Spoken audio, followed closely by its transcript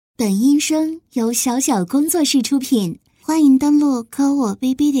本音声由小小工作室出品，欢迎登录科我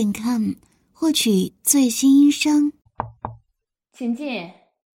bb.com 获取最新音声。请进。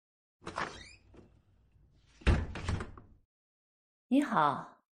你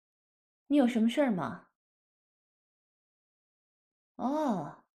好，你有什么事儿吗？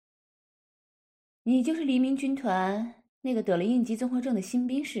哦，你就是黎明军团那个得了应激综合症的新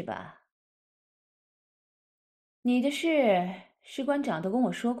兵是吧？你的事，士官长都跟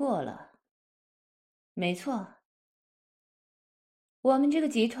我说过了。没错，我们这个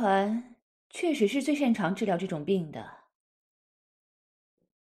集团确实是最擅长治疗这种病的。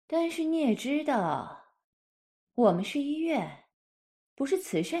但是你也知道，我们是医院，不是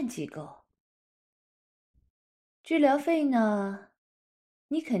慈善机构。治疗费呢，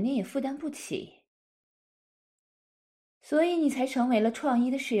你肯定也负担不起，所以你才成为了创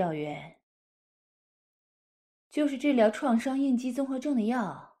医的试药员，就是治疗创伤应激综合症的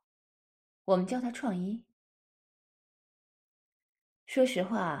药，我们叫它创医。说实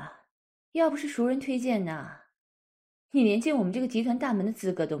话，要不是熟人推荐呢，你连进我们这个集团大门的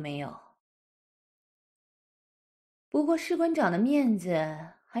资格都没有。不过士官长的面子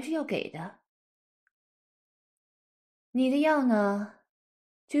还是要给的。你的药呢，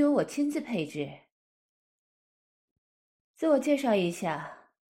就由我亲自配置。自我介绍一下，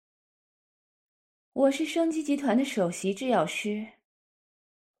我是生机集团的首席制药师。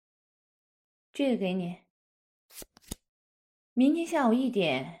这个给你，明天下午1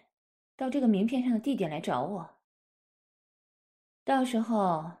点到这个名片上的地点来找我。到时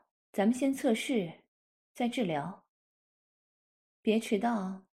候咱们先测试，再治疗，别迟到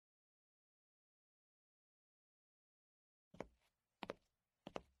啊。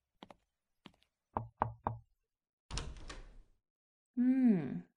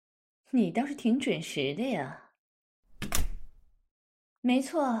你倒是挺准时的呀。没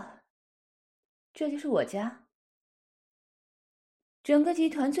错，这就是我家。整个集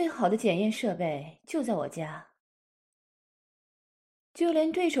团最好的检验设备就在我家，就连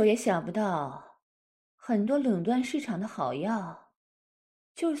对手也想不到，很多垄断市场的好药，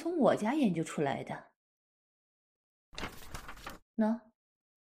就是从我家研究出来的。喏，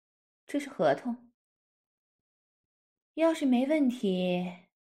这是合同，要是没问题，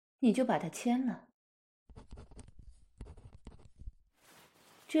你就把它签了。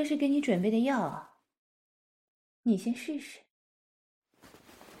这是给你准备的药，你先试试。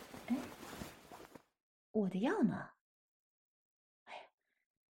哎，我的药呢？哎呀，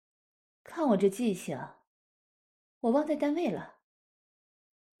看我这记性，我忘在单位了。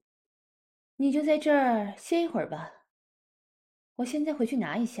你就在这儿歇一会儿吧，我现在回去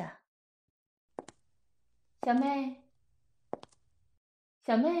拿一下。小妹，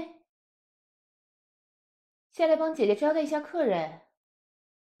小妹，下来帮姐姐招待一下客人。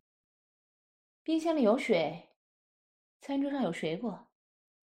冰箱里有水，餐桌上有水果。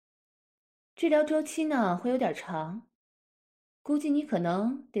治疗周期呢会有点长，估计你可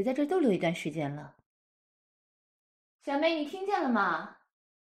能得在这儿逗留一段时间了。小妹，你听见了吗？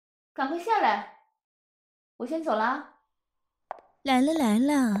赶快下来，我先走了。来了来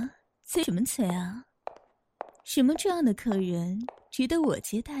了，催什么催啊？什么这样的客人值得我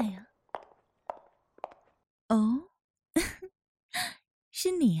接待啊？哦，是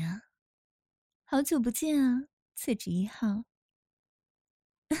你啊，好久不见啊，翠芷1号。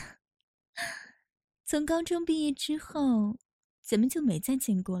从高中毕业之后，咱们就没再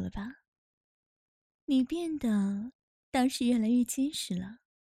见过了吧？你变得倒是越来越结实了，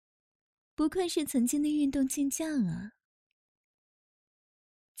不愧是曾经的运动健将啊。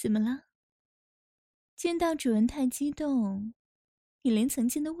怎么了？见到主人太激动，你连曾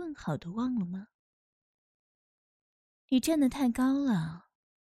经的问好都忘了吗？你站得太高了，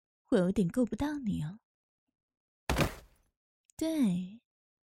我有点够不到你哦。对，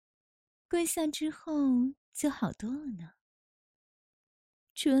跪下之后就好多了呢。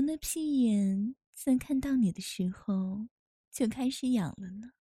主人的屁眼在看到你的时候就开始痒了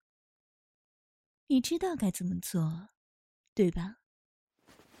呢。你知道该怎么做，对吧？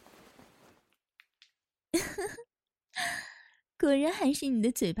果然还是你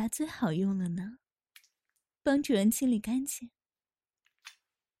的嘴巴最好用了呢，帮主人清理干净。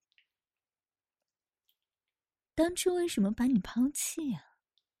当初为什么把你抛弃啊？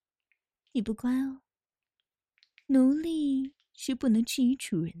你不乖哦，奴隶是不能质疑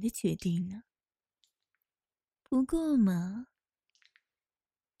主人的决定呢。不过嘛，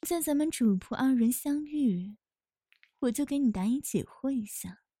在咱们主仆2人相遇，我就给你答疑解惑一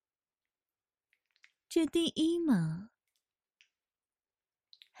下。这第一嘛，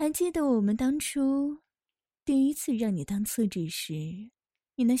还记得我们当初第一次让你当厕纸时，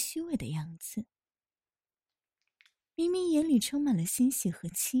你那虚伪的样子。明明眼里充满了欣喜和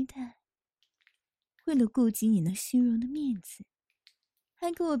期待，为了顾及你那虚荣的面子，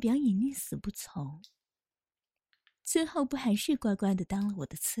还给我表演你死不从，最后不还是乖乖的当了我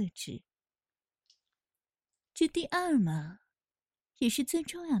的次子？这第二嘛，也是最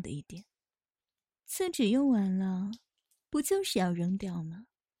重要的一点，次子用完了，不就是要扔掉吗？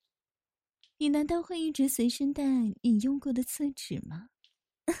你难道会一直随身带你用过的厕纸吗？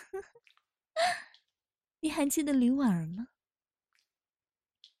你还记得驴碗吗？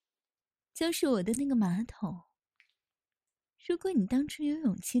就是我的那个马桶。如果你当初有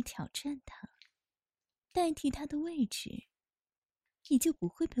勇气挑战它，代替它的位置，你就不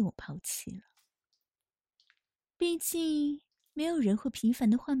会被我抛弃了。毕竟没有人会频繁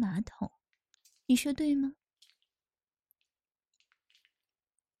的换马桶，你说对吗？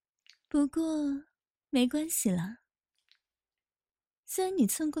不过没关系啦，虽然你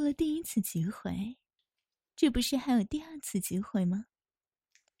错过了第一次机会，这不是还有第二次机会吗？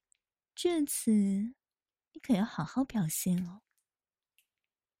这次你可要好好表现哦。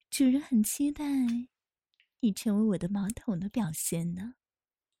主人很期待你成为我的马桶的表现呢。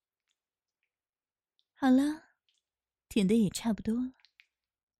好了，舔的也差不多了，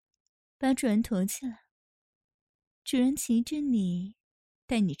把主人驮起来。主人骑着你，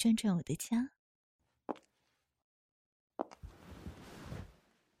带你转转我的家。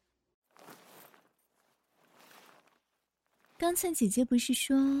刚才姐姐不是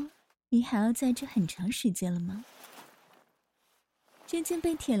说你还要在这很长时间了吗？这间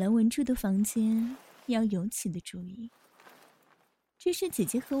被铁栏围住的房间要尤其的注意，这是姐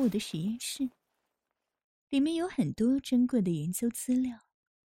姐和我的实验室，里面有很多珍贵的研究资料，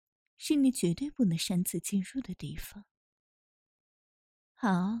是你绝对不能擅自进入的地方。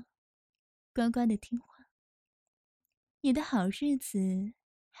好，乖乖的听话，你的好日子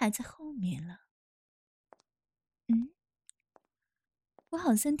还在后面了。我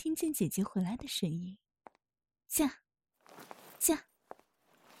好像听见姐姐回来的声音。驾，驾，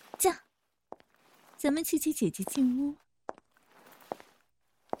驾！咱们去接姐姐进屋。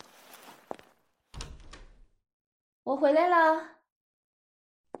我回来了，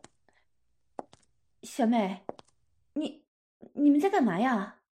小妹，你们在干嘛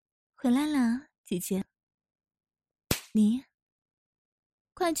呀？回来啦，姐姐。你，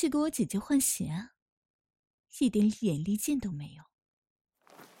快去给我姐姐换鞋啊！一点眼力见都没有。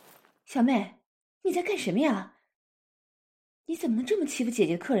小妹，你在干什么呀？你怎么能这么欺负姐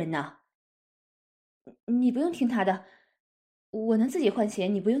姐客人呢？你不用听她的，我能自己换鞋，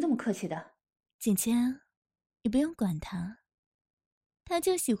你不用这么客气的。姐姐，你不用管她，她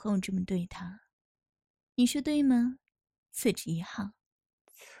就喜欢我这么对她。你说对吗？次子1号。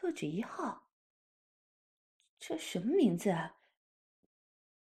厕纸1号，这什么名字啊？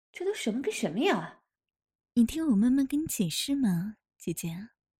这都什么跟什么呀？你听我慢慢跟你解释嘛，姐姐。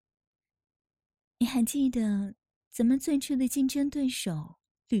你还记得咱们最初的竞争对手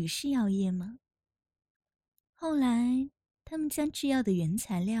吕氏药业吗？后来他们将制药的原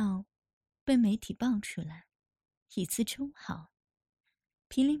材料被媒体爆出来，以次充好，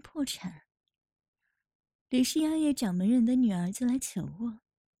濒临破产。吕氏药业掌门人的女儿就来求我，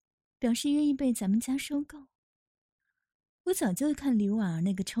表示愿意被咱们家收购。我早就看李婉儿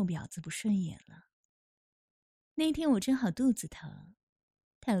那个臭婊子不顺眼了。那天我正好肚子疼，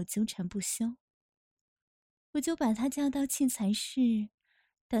她又纠缠不休，我就把她叫到器材室，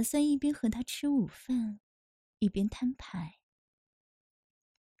打算一边和她吃午饭，一边摊牌。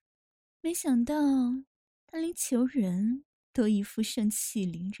没想到她连求人都一副盛气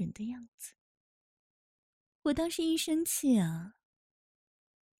凌人的样子。我当时一生气啊，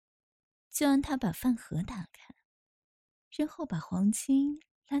就让她把饭盒打开，然后把黄金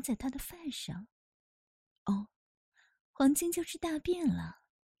拉在她的饭上。哦，黄金就是大便了。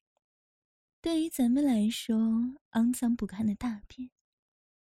对于咱们来说，肮脏不堪的大便；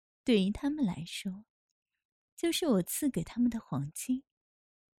对于他们来说，就是我赐给他们的黄金。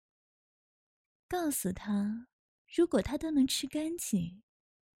告诉他，如果他都能吃干净，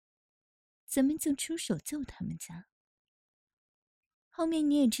咱们就出手救他们家。后面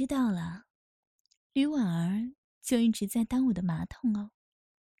你也知道了，吕婉儿就一直在当我的马桶哦。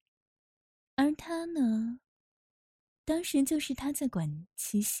而他呢，当时就是他在管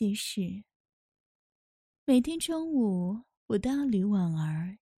器械室。每天中午，我都要吕婉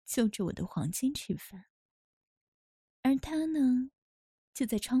儿就着我的黄金吃饭，而他呢，就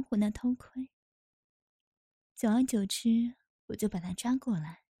在窗户那偷窥。久而久之，我就把他抓过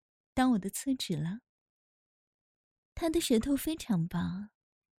来，当我的次子了。他的舌头非常棒，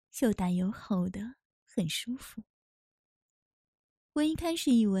又大又厚的，很舒服。我一开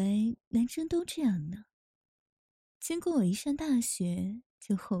始以为男生都这样呢，结果我一上大学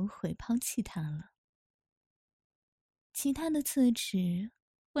就后悔抛弃他了。其他的特质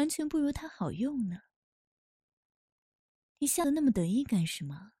完全不如他好用呢。你笑得那么得意干什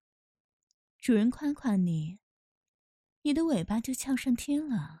么？主人夸夸你，你的尾巴就翘上天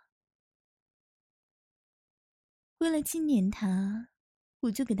了。为了纪念他，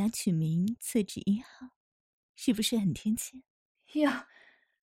我就给他取名厕纸1号，是不是很贴切？呀，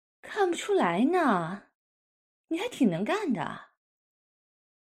看不出来呢，你还挺能干的。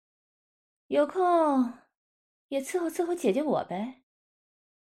有空也伺候伺候姐姐我呗。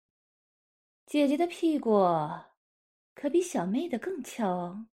姐姐的屁股可比小妹的更翘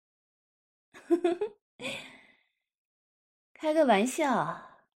哦。开个玩笑。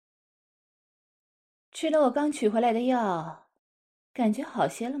吃了我刚取回来的药，感觉好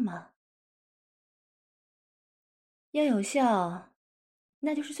些了吗？要有效，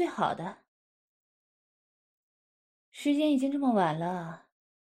那就是最好的。时间已经这么晚了，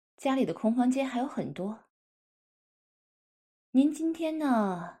家里的空房间还有很多。您今天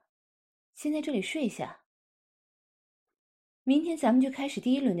呢，先在这里睡下。明天咱们就开始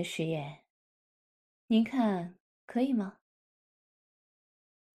第1轮的实验，您看可以吗？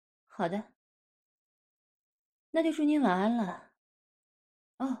好的，那就祝您晚安了。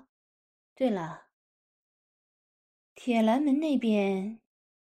哦，对了，铁栏门那边，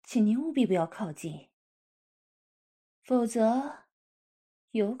请您务必不要靠近，否则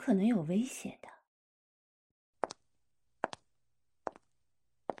有可能有危险的。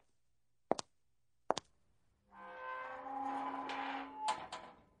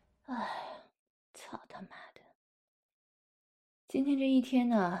哎，操他妈的！今天这一天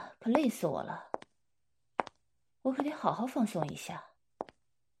呢，可累死我了，我可得好好放松一下。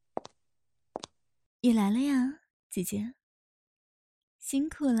你来了呀，姐姐。辛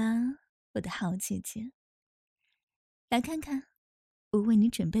苦啦，我的好姐姐。来看看，我为你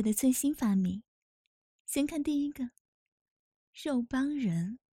准备的最新发明。先看第一个，肉帮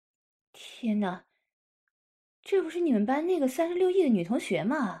人。天哪，这不是你们班那个36亿的女同学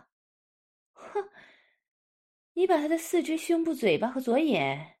吗？哼，你把她的4肢、胸部、嘴巴和左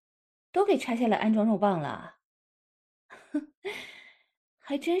眼都给拆下来安装肉棒了。哼，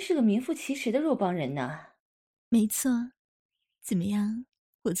还真是个名副其实的肉帮人呢。没错，怎么样？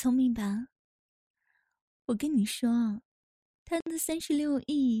我聪明吧？我跟你说，他的36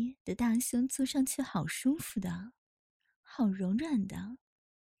亿的大胸坐上去好舒服的，好柔软的。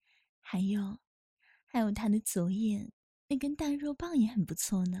还有他的左眼那根大肉棒也很不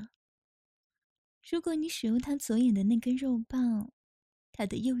错呢。如果你使用他左眼的那根肉棒，他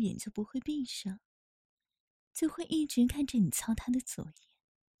的右眼就不会闭上，就会一直看着你操他的左眼。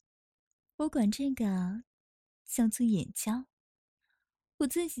我管这个啊叫做眼交。我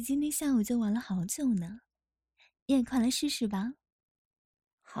自己今天下午就玩了好久呢，你也快来试试吧。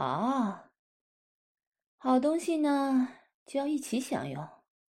好，好东西呢就要一起享用。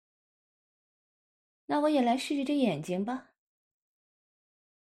那我也来试试这眼睛吧。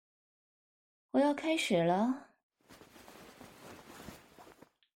我要开始了。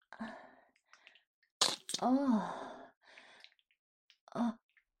哦，哦，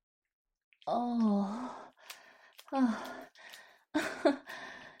哦，啊，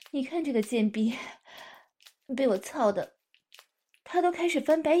你看这个贱逼，被我操的，他都开始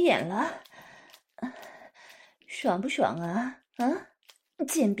翻白眼了。爽不爽啊？啊，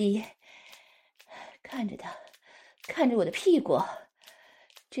贱逼！看着他，看着我的屁股，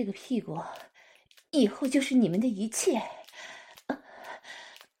这个屁股以后就是你们的一切。啊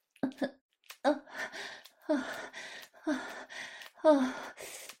啊啊啊！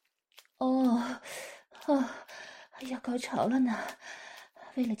哦哦，哎呀，高潮了呢！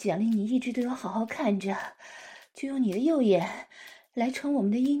为了奖励你一直都要好好看着，就用你的右眼来冲我们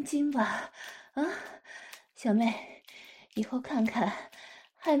的阴茎吧。啊，小妹，以后看看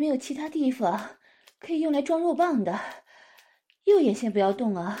还有没有其他地方可以用来装肉棒的。右眼先不要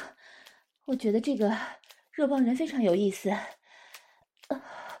动啊，我觉得这个肉棒人非常有意思。啊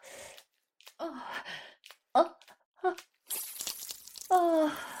啊啊啊啊！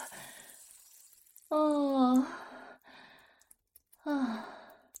哦，啊，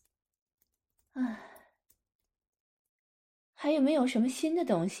唉，还有没有什么新的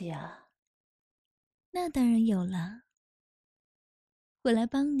东西啊？那当然有了，我来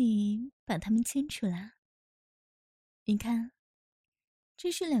帮你把它们牵出来。你看，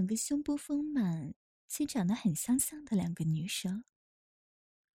这是2个胸部丰满且长得很相像的2个女生。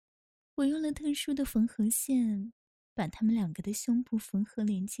我用了特殊的缝合线，把她们2个的胸部缝合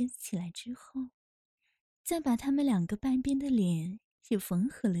连接起来之后，再把他们两个半边的脸也缝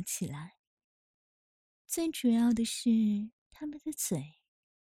合了起来。最主要的是他们的嘴，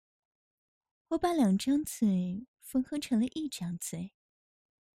我把2张嘴缝合成了1张嘴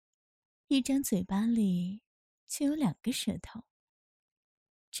，1张嘴巴里却有2个舌头。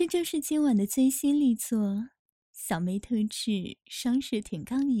这就是今晚的最新力作，小妹特制双舌舔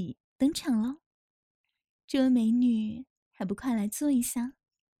肛椅登场喽！这位美女还不快来坐一下？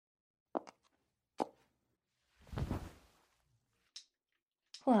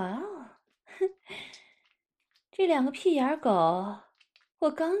哇哦，这2个屁眼狗，我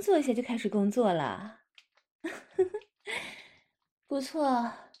刚坐下就开始工作了。不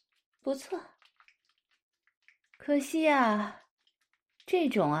错，不错。可惜啊，这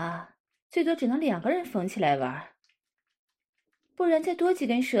种啊，最多只能2个人缝起来玩，不然再多几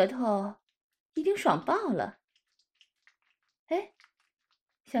根舌头，一定爽爆了。哎，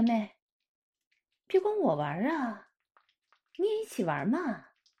小妹，别光我玩啊，你也一起玩嘛。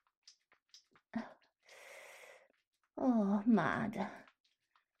哦，妈的，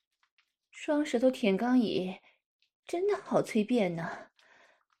双舌头舔肛椅真的好催便呢。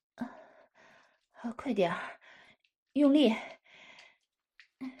快点儿，用力！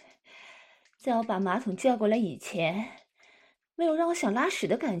在我把马桶叫过来以前，没有让我想拉屎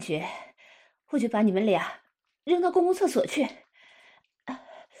的感觉，我就把你们俩扔到公共厕所去。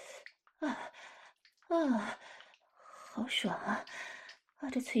好爽啊！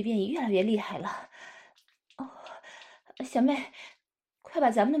这催便也越来越厉害了。哦，小妹，快把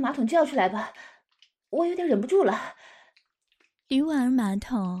咱们的马桶叫出来吧，我有点忍不住了。驴娃儿马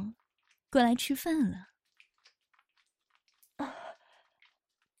桶，过来吃饭了。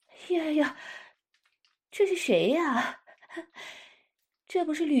呀，这是谁呀？这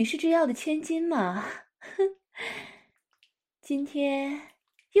不是吕氏制药的千金吗？今天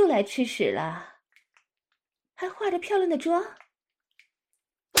又来吃屎了，还化着漂亮的妆。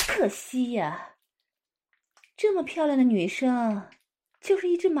可惜呀，这么漂亮的女生，就是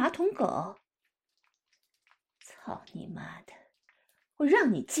一只马桶狗。操你妈的！我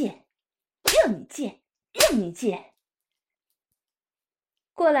让你见，让你见，让你见！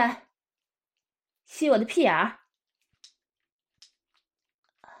过来，吸我的屁眼儿。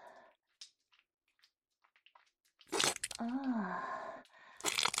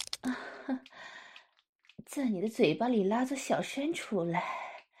在你的嘴巴里拉座小山出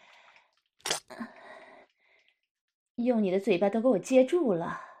来，用你的嘴巴都给我接住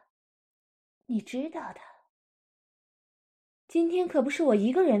了，你知道的。今天可不是我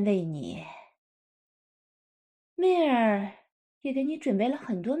一个人喂你，妹儿也给你准备了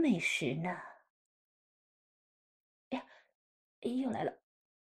很多美食呢。呀，又来了。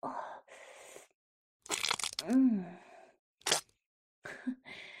哦，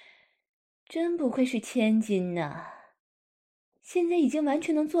真不愧是千金呐，现在已经完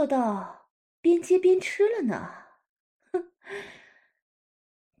全能做到边接边吃了呢。哼，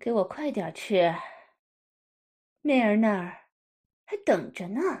给我快点吃，妹儿那儿还等着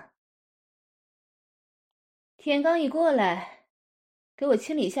呢。舔刚一过来，给我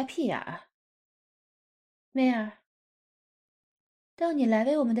清理一下屁眼儿。妹儿，到你来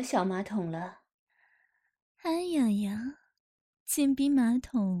喂我们的小马桶了。哎呀呀，煎饼马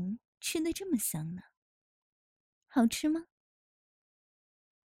桶吃得这么香呢，好吃吗？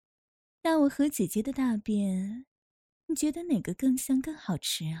那我和姐姐的大便，你觉得哪个更香更好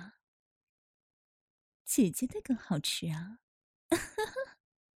吃啊？姐姐的更好吃啊。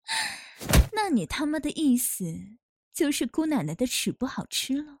那你他妈的意思就是姑奶奶的屎不好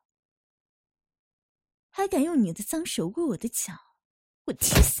吃了？还敢用你的脏手握我的脚，我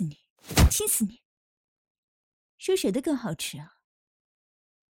踢死你，踢死你！说谁的更好吃啊？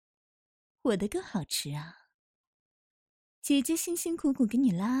我的更好吃啊。姐姐辛辛苦苦给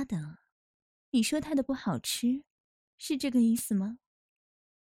你拉的，你说她的不好吃，是这个意思吗？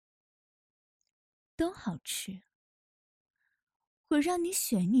都好吃，我让你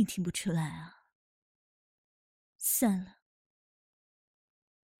选，你听不出来啊？算了，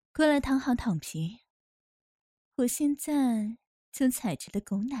过来躺好躺平，我现在就踩着的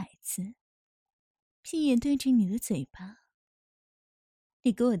狗奶子，屁眼对着你的嘴巴，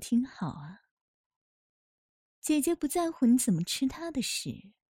你给我听好啊！姐姐不在乎你怎么吃她的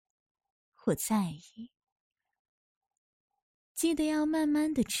屎，我在意。记得要慢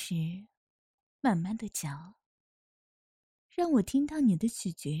慢的吃，慢慢的嚼，让我听到你的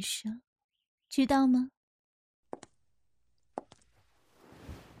咀嚼声，知道吗？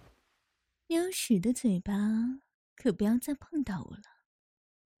妞屎的嘴巴可不要再碰到我了，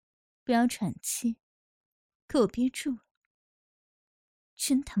不要喘气，给我憋住，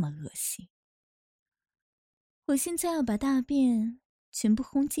真他妈恶心！我现在要把大便全部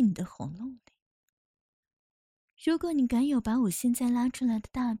轰进你的喉咙里。如果你敢有把我现在拉出来的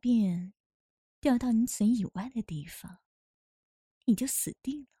大便掉到你嘴以外的地方，你就死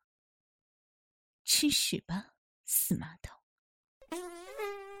定了。吃屎吧，死马桶！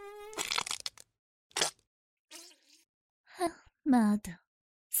哼，妈的，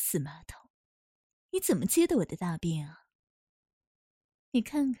死马桶！你怎么接的我的大便啊？你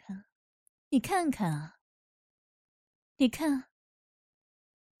看看，你看看啊！你看，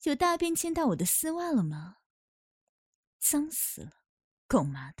有大便溅到我的丝袜了吗？脏死了，狗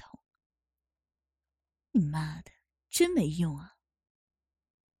马桶！你妈的，真没用啊！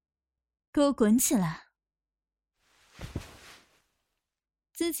给我滚起来！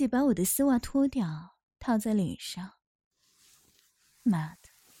自己把我的丝袜脱掉，套在脸上。妈的，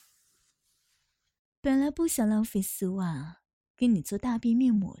本来不想浪费丝袜给你做大便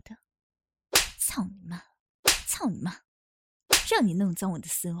面膜的，操你妈！操你妈！让你弄脏我的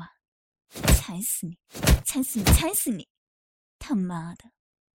丝袜，踩死你！踩死你！踩死你！他妈的，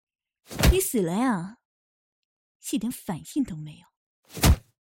你死了呀？一点反应都没有。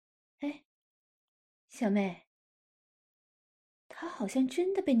哎，小妹，他好像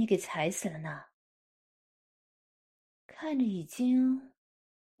真的被你给踩死了呢，看着已经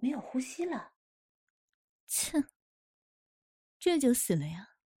没有呼吸了。切，这就死了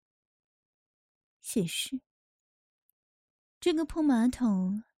呀？也是，这个破马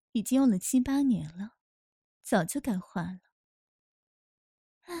桶已经用了7、8年了，早就该换了。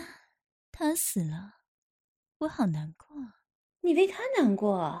啊，他死了，我好难过。你为他难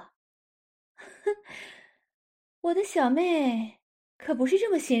过？我的小妹可不是这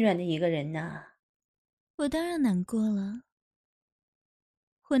么心软的一个人呢。我当然难过了。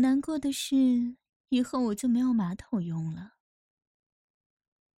我难过的是，以后我就没有马桶用了。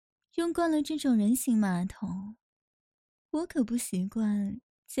用惯了这种人形马桶，我可不习惯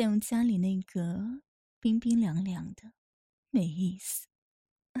再用家里那个冰冰凉凉的，没意思。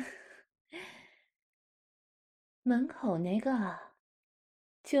门口那个，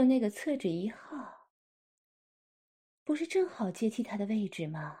就那个厕纸1号，不是正好接替他的位置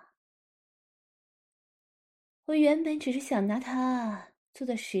吗？我原本只是想拿它做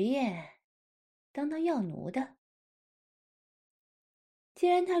做实验，当药奴的。既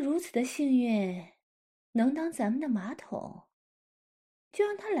然他如此的幸运，能当咱们的马桶，就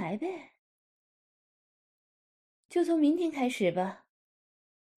让他来呗。就从明天开始吧。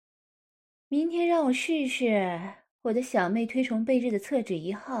明天让我试试我的小妹推崇备至的厕纸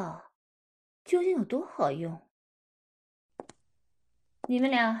1号，究竟有多好用。你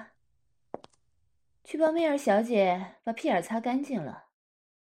们俩去帮媚儿小姐把屁眼擦干净了，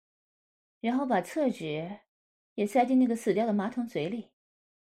然后把厕纸也塞进那个死掉的马桶嘴里，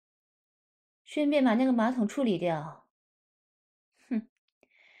顺便把那个马桶处理掉。哼，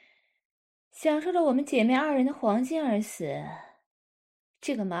享受着我们姐妹2人的黄金而死，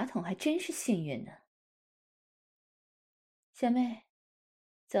这个马桶还真是幸运呢。小妹，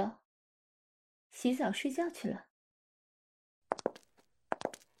走，洗澡睡觉去了。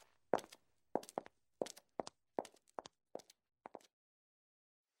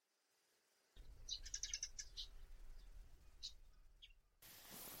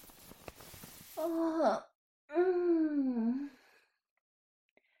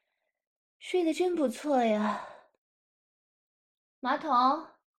睡得真不错呀。马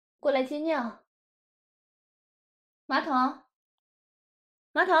桶，过来接尿。马桶，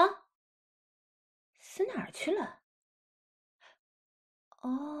马桶，死哪儿去了？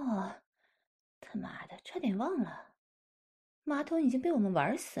哦，他妈的，差点忘了，马桶已经被我们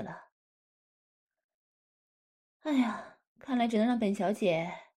玩死了。哎呀，看来只能让本小姐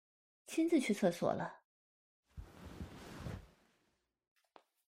亲自去厕所了。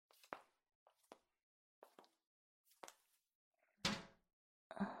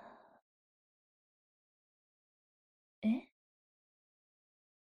哎，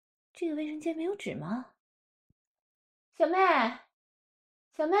这个卫生间没有纸吗？小妹，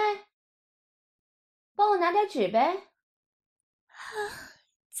小妹，帮我拿点纸呗。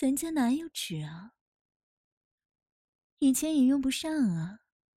咱家哪有纸啊？以前也用不上啊。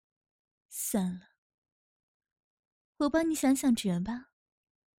算了，我帮你想想辙吧。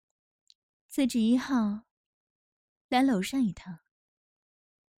厕纸1号，来楼上一趟。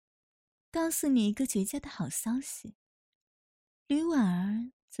告诉你一个绝佳的好消息，吕婉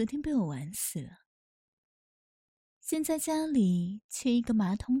儿昨天被我玩死了。现在家里缺一个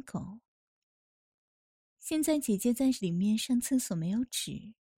马桶狗。现在姐姐在里面上厕所没有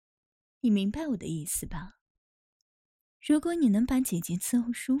纸，你明白我的意思吧？如果你能把姐姐伺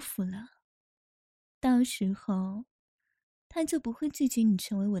候舒服了，到时候他就不会拒绝你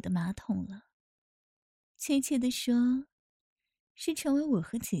成为我的马桶了。确切的说，是成为我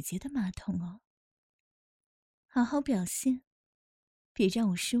和姐姐的马桶哦。好好表现，别让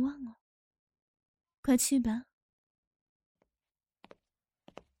我失望哦。快去吧。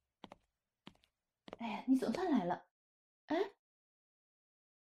哎呀，你总算来了。哎，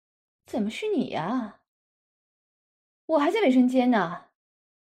怎么是你呀？我还在卫生间呢，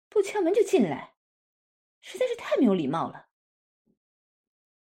不敲门就进来，实在是太没有礼貌了。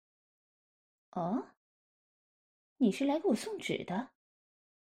哦，你是来给我送纸的？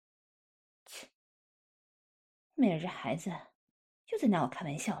切，妹儿这孩子又在拿我开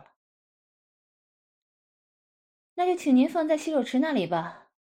玩笑了。那就请您放在洗手池那里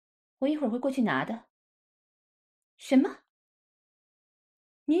吧，我一会儿会过去拿的。什么？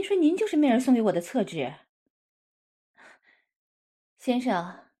您说您就是妹儿送给我的厕纸？先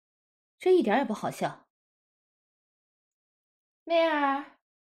生，这一点也不好笑。妹儿，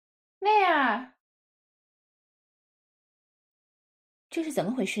妹儿，这是怎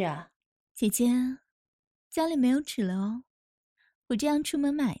么回事啊？姐姐，家里没有纸了哦，我这样出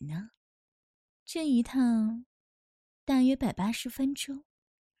门买呢。这一趟大约180分钟。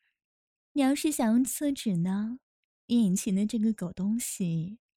你要是想用厕纸呢，眼前的这个狗东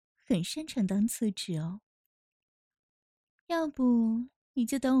西很擅长当厕纸哦。要不你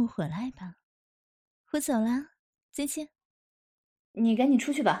就等我回来吧。我走啦，再见。你赶紧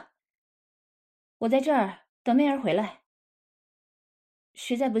出去吧，我在这儿等妹儿回来。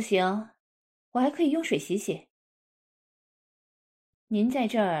实在不行，我还可以用水洗洗。您在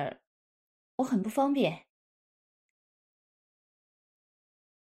这儿，我很不方便。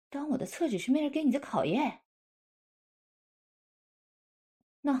当我的厕纸是妹儿给你的考验？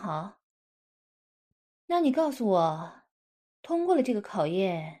那好，那你告诉我，通过了这个考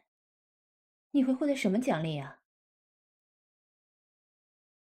验，你会获得什么奖励啊？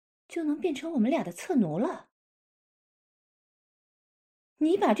就能变成我们俩的厕奴了。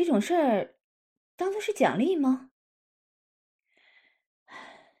你把这种事儿当作是奖励吗？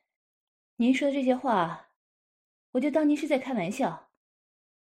您说的这些话，我就当您是在开玩笑。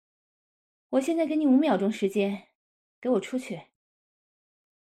我现在给你5秒钟时间，给我出去。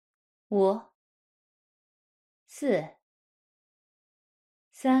5、4、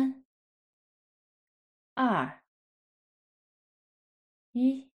3、2、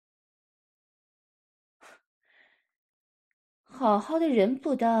1。好好的人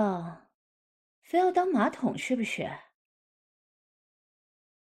不当，非要当马桶是不是？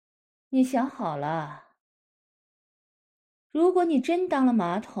你想好了，如果你真当了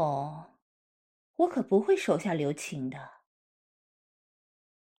马桶，我可不会手下留情的。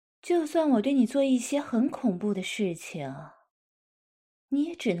就算我对你做一些很恐怖的事情，你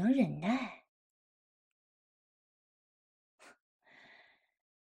也只能忍耐。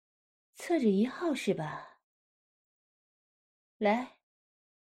厕纸1号是吧？来，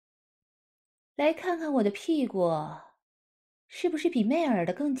来看看我的屁股，是不是比妹儿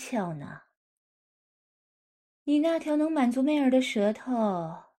的更翘呢？你那条能满足妹儿的舌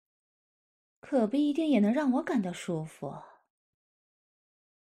头，可不一定也能让我感到舒服。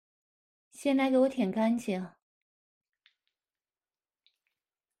先来给我舔干净。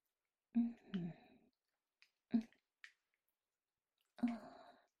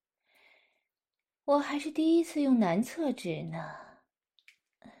我还是第一次用男厕纸呢，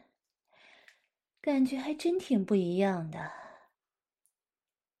感觉还真挺不一样的。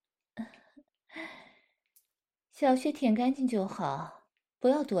小穴舔干净就好，不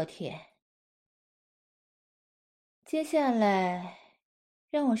要多舔。接下来，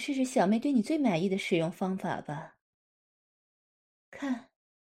让我试试小妹对你最满意的使用方法吧。看，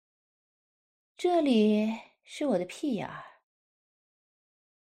这里是我的屁眼儿。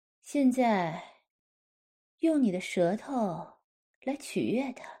现在，用你的舌头来取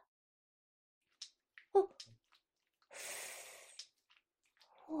悦它。哦，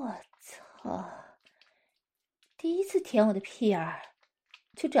我操！第一次舔我的屁眼儿，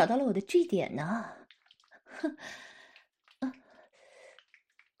就找到了我的 G 点呢。哼，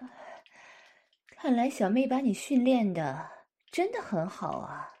看来小妹把你训练的真的很好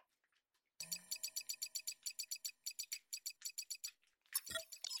啊。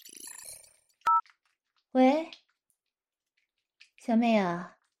喂，小妹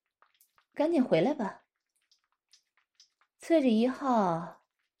啊，赶紧回来吧。厕纸1号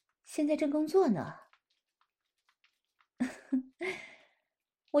现在正工作呢。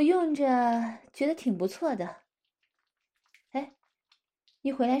我用着觉得挺不错的。哎，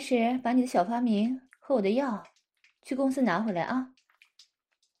你回来时把你的小发明和我的药去公司拿回来啊。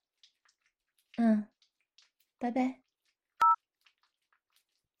嗯。拜拜。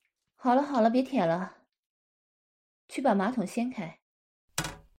好了好了，别舔了，去把马桶掀开。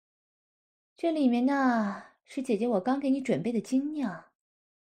这里面呢，是姐姐我刚给你准备的精酿。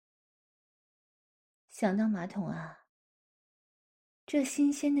想当马桶啊，这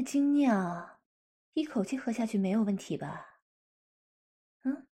新鲜的精酿，一口气喝下去没有问题吧？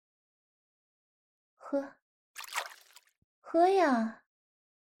嗯，喝，喝呀，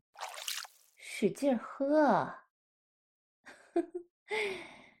使劲喝。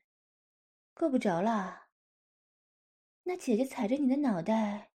够不着了，那姐姐踩着你的脑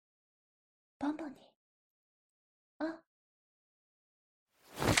袋，帮帮你啊！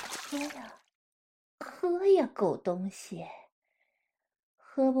喝呀，喝呀，狗东西！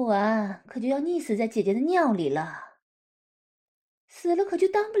喝不完可就要溺死在姐姐的尿里了，死了可就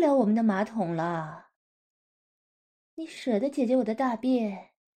当不了我们的马桶了。你舍得姐姐我的大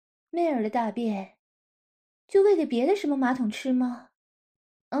便，妹儿的大便，就喂给别的什么马桶吃吗？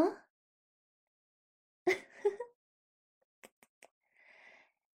嗯？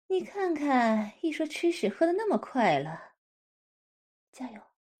你看看，一说吃屎喝的那么快了，加油，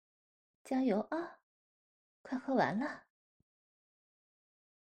加油啊！快喝完了。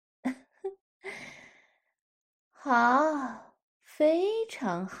好，非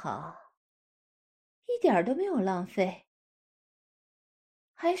常好，一点儿都没有浪费，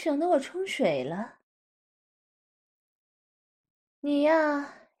还省得我冲水了。你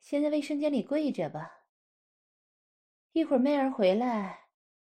呀，先在卫生间里跪着吧，一会儿妹儿回来，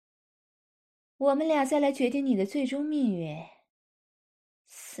我们俩再来决定你的最终命运。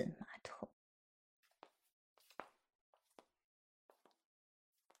死马桶！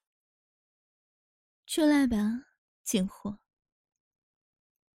出来吧，贱货。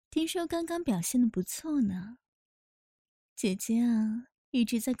听说刚刚表现的不错呢，姐姐啊，一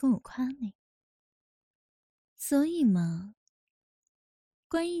直在跟我夸你。所以嘛，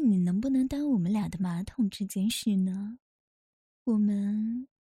关于你能不能当我们俩的马桶这件事呢，我们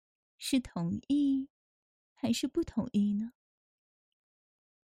是同意还是不同意呢？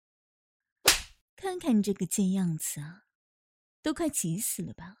看看你这个贱样子啊，都快急死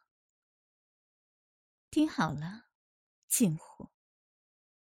了吧？听好了，贱货，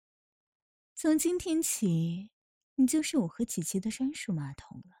从今天起，你就是我和姐姐的专属马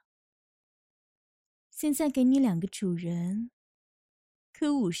桶了。现在给你2个主人，磕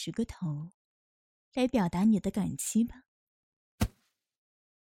50个头，来表达你的感激吧。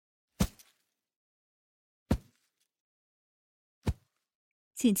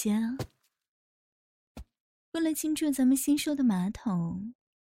姐姐啊，为了庆祝咱们新收的马桶，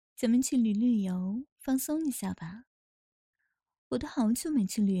咱们去旅旅游，放松一下吧。我都好久没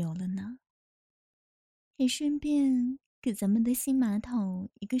去旅游了呢，也顺便给咱们的新马桶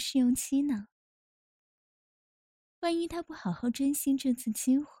一个试用期呢。万一它不好好珍惜这次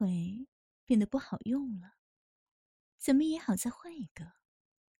机会，变得不好用了，咱们也好再换一个。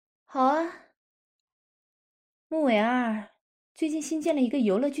好啊，木尾儿最近新建了一个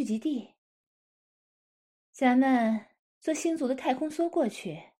游乐聚集地，咱们坐星族的太空梭过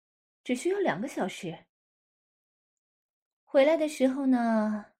去，只需要2个小时。回来的时候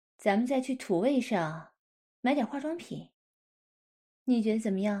呢，咱们再去土卫上买点化妆品。你觉得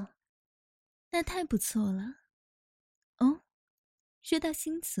怎么样？那太不错了。哦，说到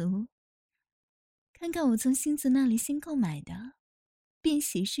星族，看看我从星族那里新购买的便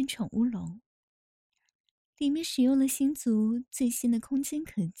携式宠物笼，里面使用了星族最新的空间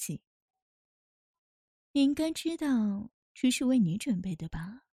科技。你应该知道这是为你准备的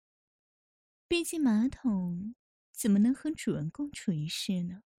吧？毕竟马桶怎么能和主人共处一室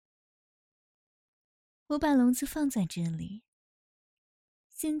呢？我把笼子放在这里，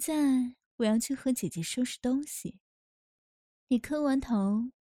现在我要去和姐姐收拾东西，你磕完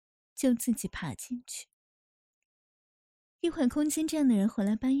头就自己爬进去。一会儿空间站的人回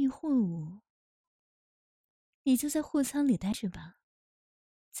来搬运货物，你就在货仓里待着吧，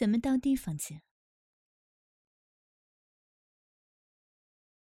咱们到地方见。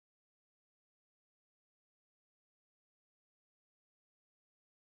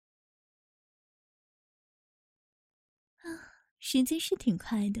啊，时间是挺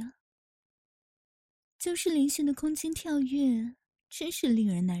快的，就是灵性的空间跳跃，真是令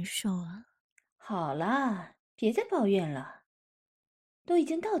人难受啊。好啦，别再抱怨了，都已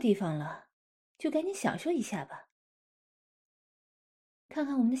经到地方了，就赶紧享受一下吧。看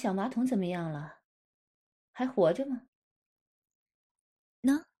看我们的小马桶怎么样了？还活着吗？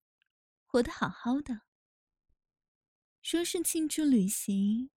喏，活得好好的。说是庆祝旅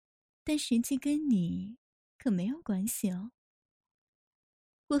行，但实际跟你可没有关系哦。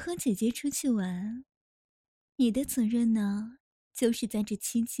我和姐姐出去玩，你的责任呢，就是在这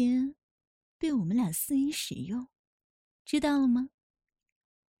期间被我们俩肆意使用，知道了吗？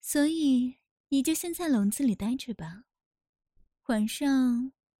所以你就先在笼子里待着吧，晚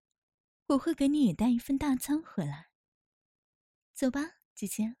上我会给你也带一份大餐回来。走吧，姐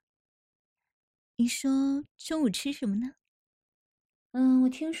姐。你说中午吃什么呢？我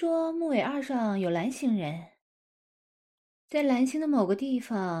听说木尾二上有蓝星人，在蓝星的某个地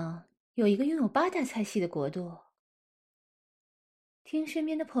方有一个拥有8大菜系的国度。听身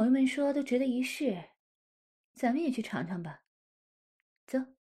边的朋友们说，都值得一试，咱们也去尝尝吧。走。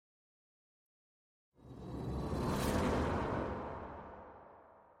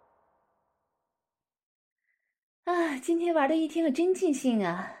啊，今天玩的一天可真尽兴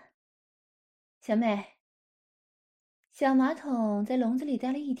啊！小妹，小马桶在笼子里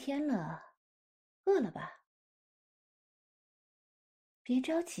待了一天了，饿了吧？别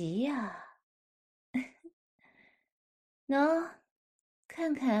着急呀，喏，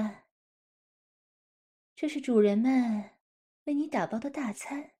看看，这是主人们为你打包的大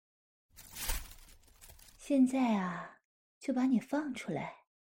餐。现在啊，就把你放出来。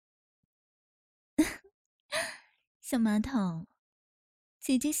小马桶，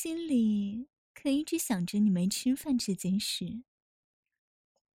姐姐心里可一直想着你没吃饭这件事。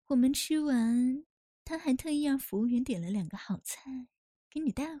我们吃完，他还特意让服务员点了2个好菜给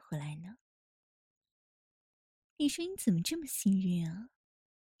你带回来呢。你说你怎么这么幸运啊，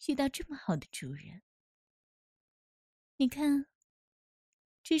遇到这么好的主人。你看，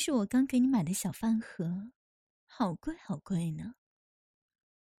这是我刚给你买的小饭盒，好贵好贵呢。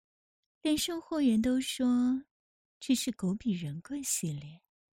连售货员都说这是狗比人贵系列。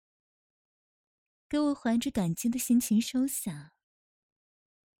给我怀着感激的心情收下，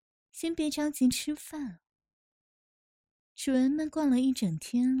先别着急吃饭。主人们逛了一整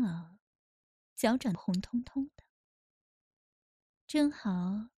天了，脚长得红彤彤的，正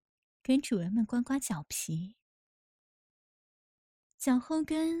好给主人们刮刮脚皮。脚后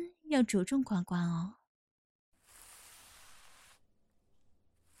跟要着重刮刮哦。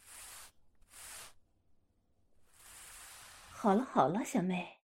好了好了，小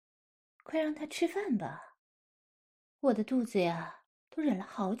妹，快让他吃饭吧。我的肚子呀，都忍了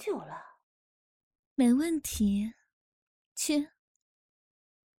好久了。没问题，去。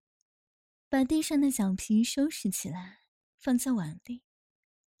把地上的脚皮收拾起来，放在碗里。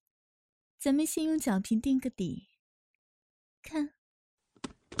咱们先用脚皮垫个底。看，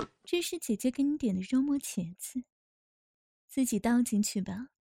这是姐姐给你点的肉末茄子，自己倒进去吧。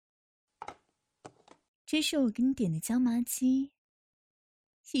这是我给你点的椒麻鸡，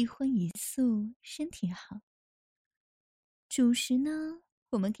一荤一素，身体好。主食呢，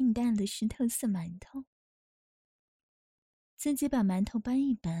我们给你带的是特色馒头，自己把馒头搬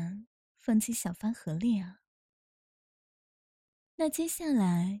一搬，放进小饭盒里啊。那接下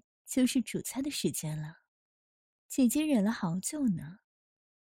来就是煮菜的时间了，姐姐忍了好久呢，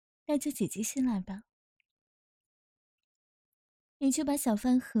那就姐姐先来吧。你就把小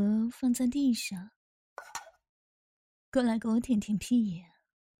饭盒放在地上，过来给我舔舔屁眼。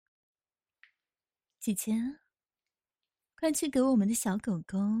姐姐，快去给我们的小狗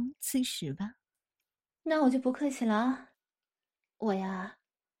狗吃食吧。那我就不客气了啊。我呀，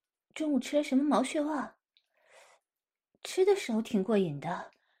中午吃了什么毛血旺，吃的时候挺过瘾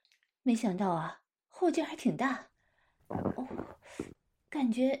的，没想到啊，后劲还挺大。哦，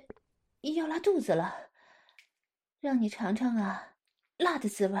感觉要拉肚子了，让你尝尝啊，辣的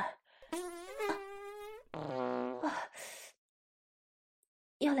滋味儿。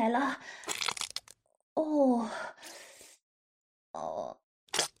要来了。哦，哦，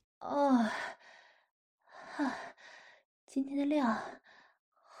哦，哈，今天的量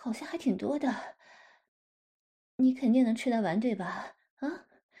好像还挺多的，你肯定能吃得完对吧？啊？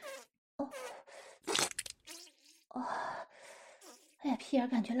哦，哦，哎呀，屁眼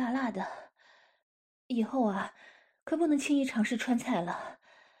感觉辣辣的，以后啊，可不能轻易尝试川菜了。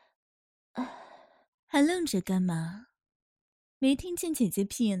还愣着干嘛？没听见姐姐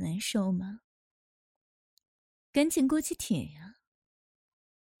屁眼难受吗？赶紧过去舔呀！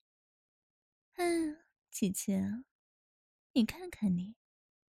姐姐，你看看你，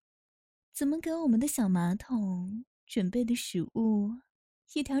怎么给我们的小马桶准备的食物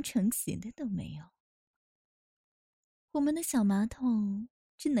一条成型的都没有？我们的小马桶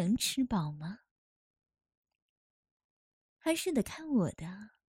这能吃饱吗？还是得看我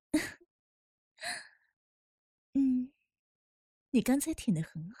的。你刚才舔得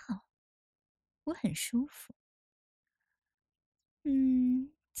很好，我很舒服。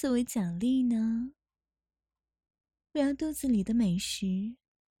作为奖励呢，我要肚子里的美食，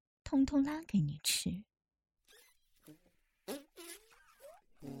通通拉给你吃。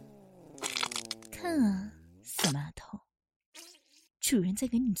主人在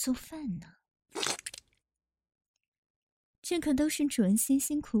给你做饭呢。这可都是主人辛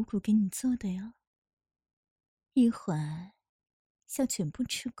辛苦苦给你做的哟，一会儿要全部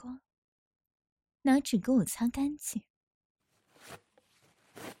吃光，拿纸给我擦干净。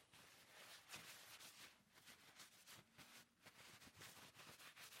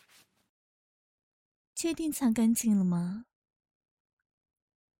确定擦干净了吗？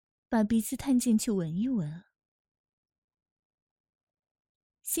把鼻子探进去闻一闻，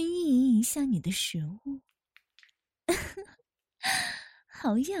先意淫一下你的食物。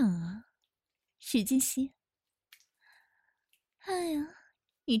好痒啊，使劲吸。哎呀，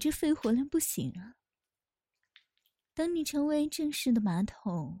你这肺活量不行啊。等你成为正式的马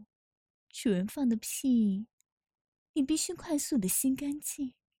桶，主人放的屁，你必须快速的吸干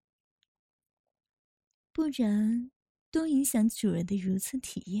净，不然多影响主人的如厕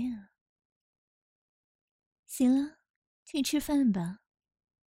体验啊。行了，去吃饭吧。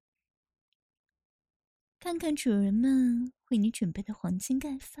看看主人们为你准备的黄金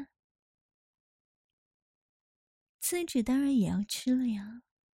盖饭，厕纸当然也要吃了呀。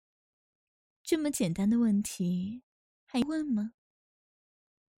这么简单的问题还问吗？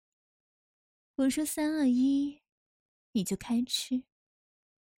我说3、2、1，你就开吃。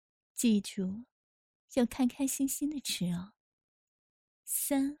记住，要开开心心的吃哦。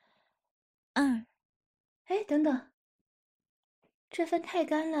3、2。哎，等等，这饭太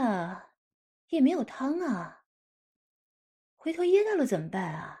干了，也没有汤啊，回头噎到了怎么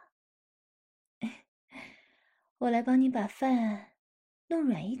办啊？我来帮你把饭弄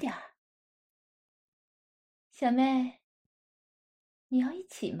软一点儿。小妹，你要一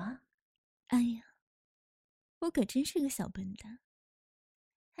起吗？哎呀，我可真是个小笨蛋，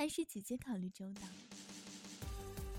还是姐姐考虑周到。